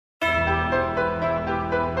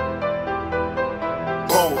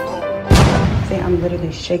I'm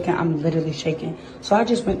literally shaking. I'm literally shaking. So I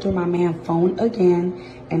just went through my man's phone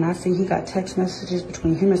again, and I see he got text messages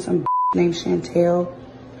between him and some named Chantel,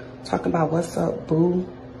 talking about what's up, boo.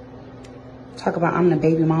 Talk about I'm the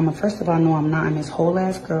baby mama. First of all, no, I'm not. I'm his whole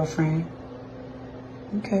ass girlfriend.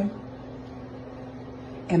 Okay.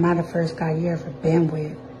 Am I the first guy you ever been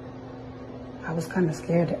with? I was kind of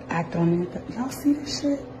scared to act on it, but y'all see this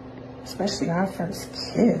shit? Especially our first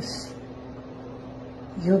kiss.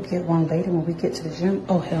 You'll get one later when we get to the gym.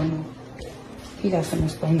 Oh, hell no. He got some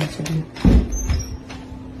explaining to do.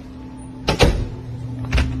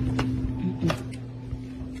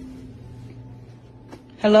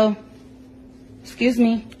 Hello? Excuse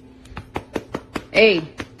me. Hey,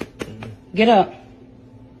 get up.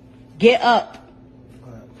 Get up.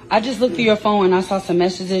 I just looked through your phone and I saw some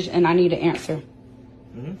messages and I need an answer.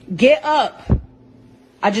 Get up.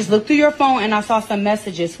 I just looked through your phone and I saw some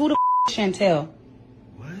messages. Who the is Chantel?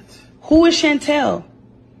 What? Who is Chantel?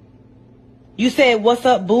 You said, what's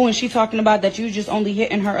up, boo? And she talking about that you just only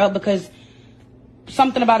hitting her up because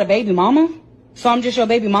something about a baby mama? So I'm just your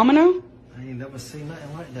baby mama now? I ain't never seen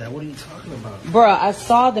nothing like that. What are you talking about? Bruh, I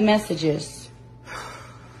saw the messages.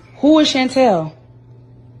 Who is Chantel?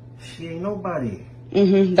 She ain't nobody.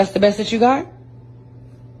 That's the best that you got?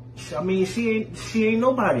 I mean, she ain't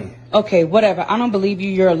nobody. Okay, whatever. I don't believe you.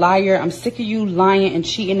 You're a liar. I'm sick of you lying and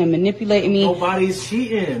cheating and manipulating me. Nobody's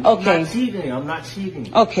cheating. Okay. I'm not cheating. I'm not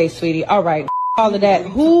cheating. Okay, sweetie. All right. All of that.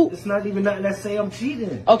 Who? It's not even nothing that say I'm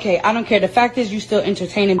cheating. Okay, I don't care. The fact is you still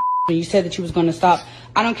entertaining when you said that you was going to stop.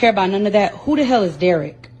 I don't care about none of that. Who the hell is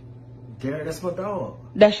Derek? Derek, that's my dog.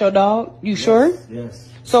 That's your dog? You sure? Yes.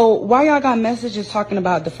 So why y'all got messages talking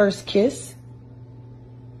about the first kiss?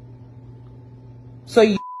 So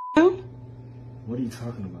you know? What are you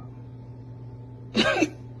talking about?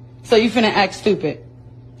 So you finna act stupid.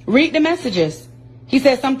 Read the messages. He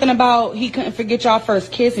said something about he couldn't forget y'all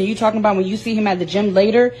first kiss, and you talking about when you see him at the gym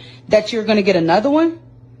later that you're gonna get another one?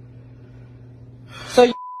 So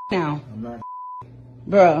you now. I'm not.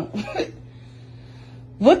 Bruh.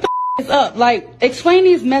 What the is up? Like, explain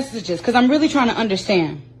these messages, because I'm really trying to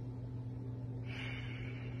understand.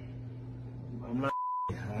 I'm not.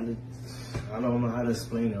 I don't know how to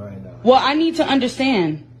explain it right now. Well, I need to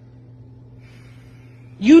understand.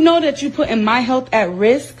 You know that you putting my health at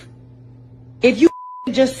risk. If you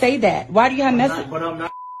just say that, why do you have messages? But I'm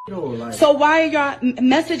not. Like, so why are y'all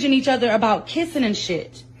messaging each other about kissing and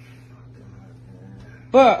shit?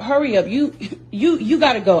 Bruh, hurry up. You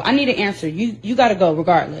gotta go. I need an answer. You gotta go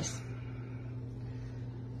regardless.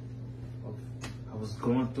 I was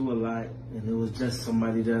going through a lot, and it was just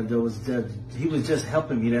somebody he was just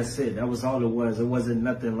helping me. That's it. That was all it was. It wasn't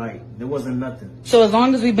nothing there wasn't nothing. So as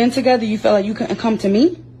long as we've been together, you felt like you couldn't come to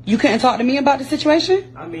me? You couldn't talk to me about the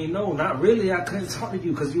situation? I mean, no, not really. I couldn't talk to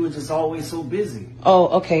you because you were just always so busy. Oh,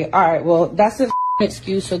 okay. All right. Well, that's an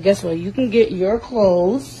excuse. So guess what? You can get your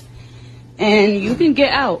clothes and you can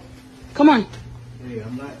get out. Come on. Hey,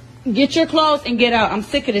 I'm not. Get your clothes and get out. I'm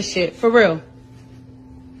sick of this shit. For real.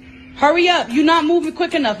 Hurry up. You're not moving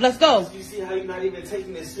quick enough. Let's go. You see how you're not even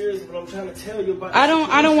taking it serious, but I'm trying to tell you about I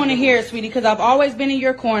don't want to hear it, sweetie, because I've always been in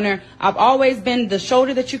your corner. I've always been the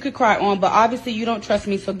shoulder that you could cry on, but obviously you don't trust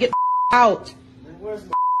me, so get the out. Man, where's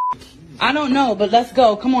my keys? I don't know, but let's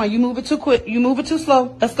go. Come on. You move it too quick. You move it too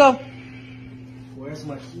slow. Let's go. Where's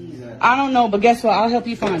my keys at? I don't know, but guess what? I'll help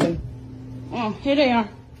you find them. Oh, here they are.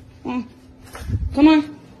 Oh. Come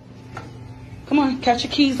on. Come on, catch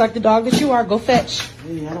your keys like the dog that you are. Go fetch.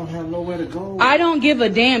 Hey, I don't have nowhere to go. I don't give a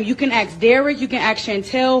damn. You can ask Derek. You can ask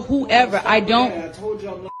Chantel. Whoever. I don't. I told you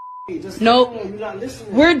I'm not. Just nope. You're not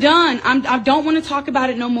listening. We're done. I don't want to talk about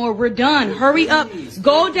it no more. We're done. Hurry up.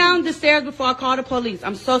 Go down the stairs before I call the police.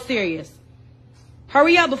 I'm so serious.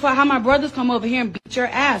 Hurry up before I have my brothers come over here and beat your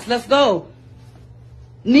ass. Let's go.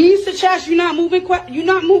 Knees to chest. You're not moving quick. You're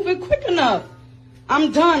not moving quick enough.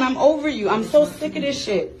 I'm done. I'm over you. I'm so sick of this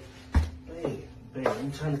shit. Babe,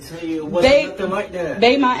 I'm trying to tell you it wasn't nothing like that.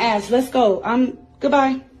 Babe, my ass. Let's go.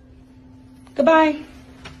 Goodbye. Goodbye.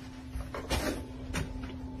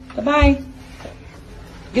 Goodbye.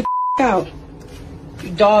 Get the out.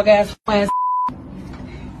 You dog ass.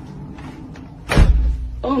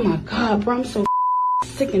 Oh my God, bro. I'm so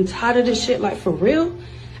sick and tired of this shit. Like, for real?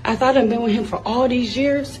 I thought I'd been with him for all these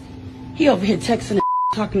years. He over here texting and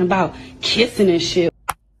talking about kissing and shit.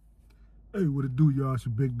 Hey, what it do, y'all? It's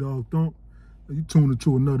your big dog Thump. You tuned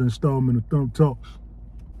into another installment of Thump Talks.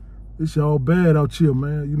 It's all bad out here,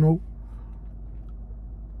 man, you know.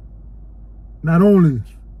 Not only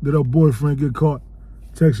did her boyfriend get caught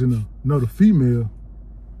texting another female,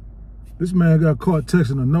 this man got caught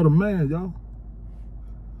texting another man, y'all.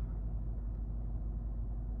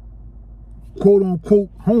 quote unquote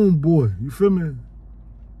homeboy, you feel me?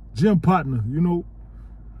 Gym partner, you know.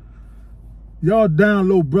 Y'all down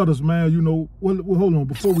low brothers, man, you know. Well, hold on,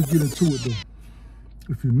 before we get into it though.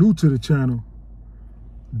 If you're new to the channel,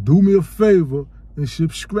 do me a favor and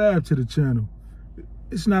subscribe to the channel.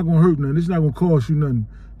 It's not gonna hurt nothing. It's not gonna cost you nothing.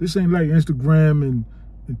 This ain't like Instagram and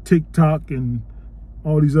TikTok and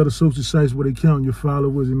all these other social sites where they count your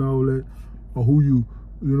followers and all that, or who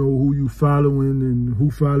you following and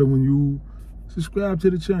who following you. Subscribe to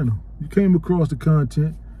the channel. You came across the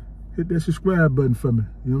content, hit that subscribe button for me.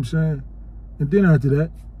 You know what I'm saying? And then after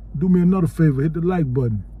that, do me another favor, hit the like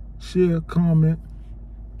button, share, comment.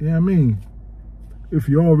 You know what I mean? If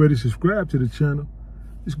you already subscribed to the channel,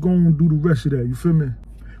 just go and do the rest of that, you feel me?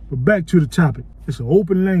 But back to the topic. It's an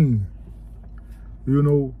open lane, you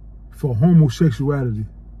know, for homosexuality.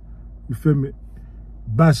 You feel me?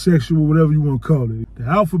 Bisexual, whatever you want to call it. The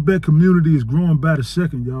alphabet community is growing by the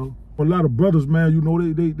second, y'all. A lot of brothers, man, you know,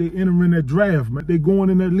 they entering that draft, man. They going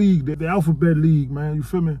in that league, the alphabet league, man, you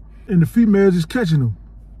feel me? And the females is catching them.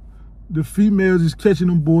 The females is catching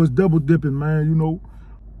them boys double dipping, man, you know.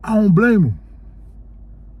 I don't blame them.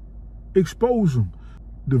 Expose them.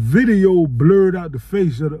 The video blurred out the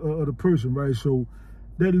face of the person, right? So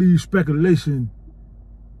that leaves speculation.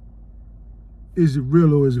 Is it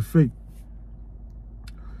real or is it fake?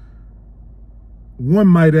 One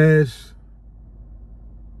might ask,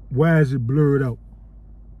 why is it blurred out?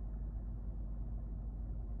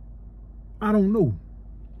 I don't know.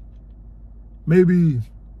 Maybe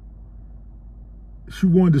she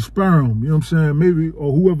wanted to spare him, you know what I'm saying? Maybe,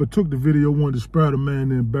 or whoever took the video wanted to spare the man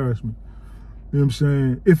the embarrassment. You know what I'm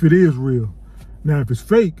saying? If it is real. Now, if it's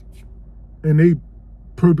fake and they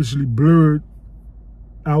purposely blurred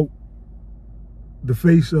out the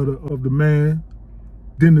face of the man,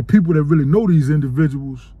 then the people that really know these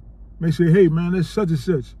individuals may say, hey, man, that's such and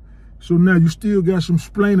such. So now you still got some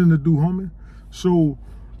splaining to do, homie. So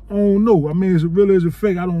I don't know. I mean, is it real or is it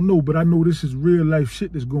fake? I don't know. But I know this is real life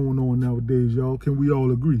shit that's going on nowadays, y'all. Can we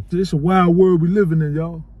all agree? It's a wild world we living in,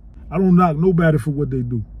 y'all. I don't knock nobody for what they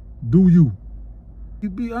do. Do you? You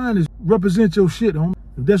be honest. Represent your shit, homie.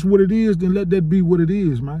 If that's what it is, then let that be what it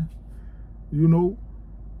is, man. You know,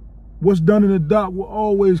 what's done in the dark will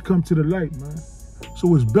always come to the light, man.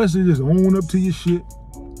 So it's best to just own up to your shit,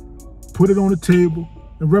 put it on the table,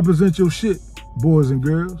 and represent your shit, boys and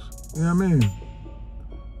girls. You know what I mean?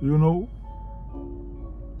 You know?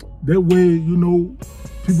 That way, you know,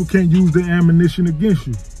 people can't use their ammunition against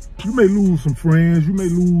you. You may lose some friends, you may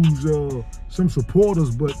lose some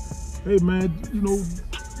supporters, but hey, man, you know,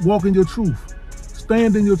 walk in your truth.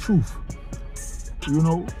 Stand in your truth. You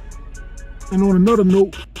know? And on another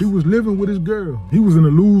note, he was living with his girl. He was in a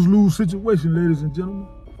lose-lose situation, ladies and gentlemen.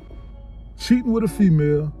 Cheating with a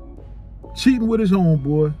female, cheating with his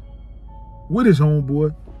homeboy,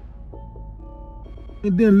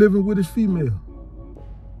 and then living with his female.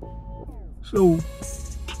 So,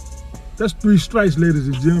 that's 3 strikes, ladies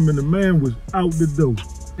and gentlemen. The man was out the door.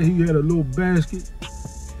 He had a little basket.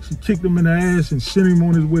 She kicked him in the ass and sent him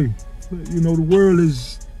on his way. You know, the world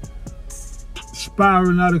is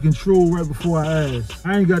spiraling out of control right before our eyes.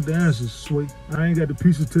 I ain't got the answers, Sway. I ain't got the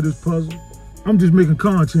pieces to this puzzle. I'm just making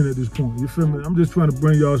content at this point, you feel me? I'm just trying to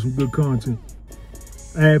bring y'all some good content.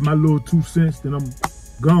 Add my little 2 cents, then I'm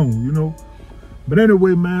gone, you know? But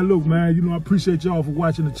anyway, man, look, man, you know, I appreciate y'all for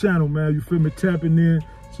watching the channel, man. You feel me? Tapping in,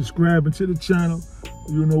 subscribing to the channel.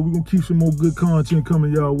 You know, we're gonna keep some more good content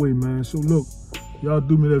coming y'all way, man. So look, y'all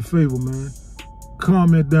do me that favor, man.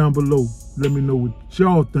 Comment down below. Let me know what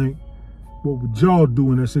y'all think. What would y'all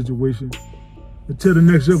do in that situation? Until the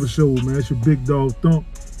next episode, man, it's your Big Dog Thump,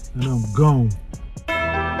 and I'm gone.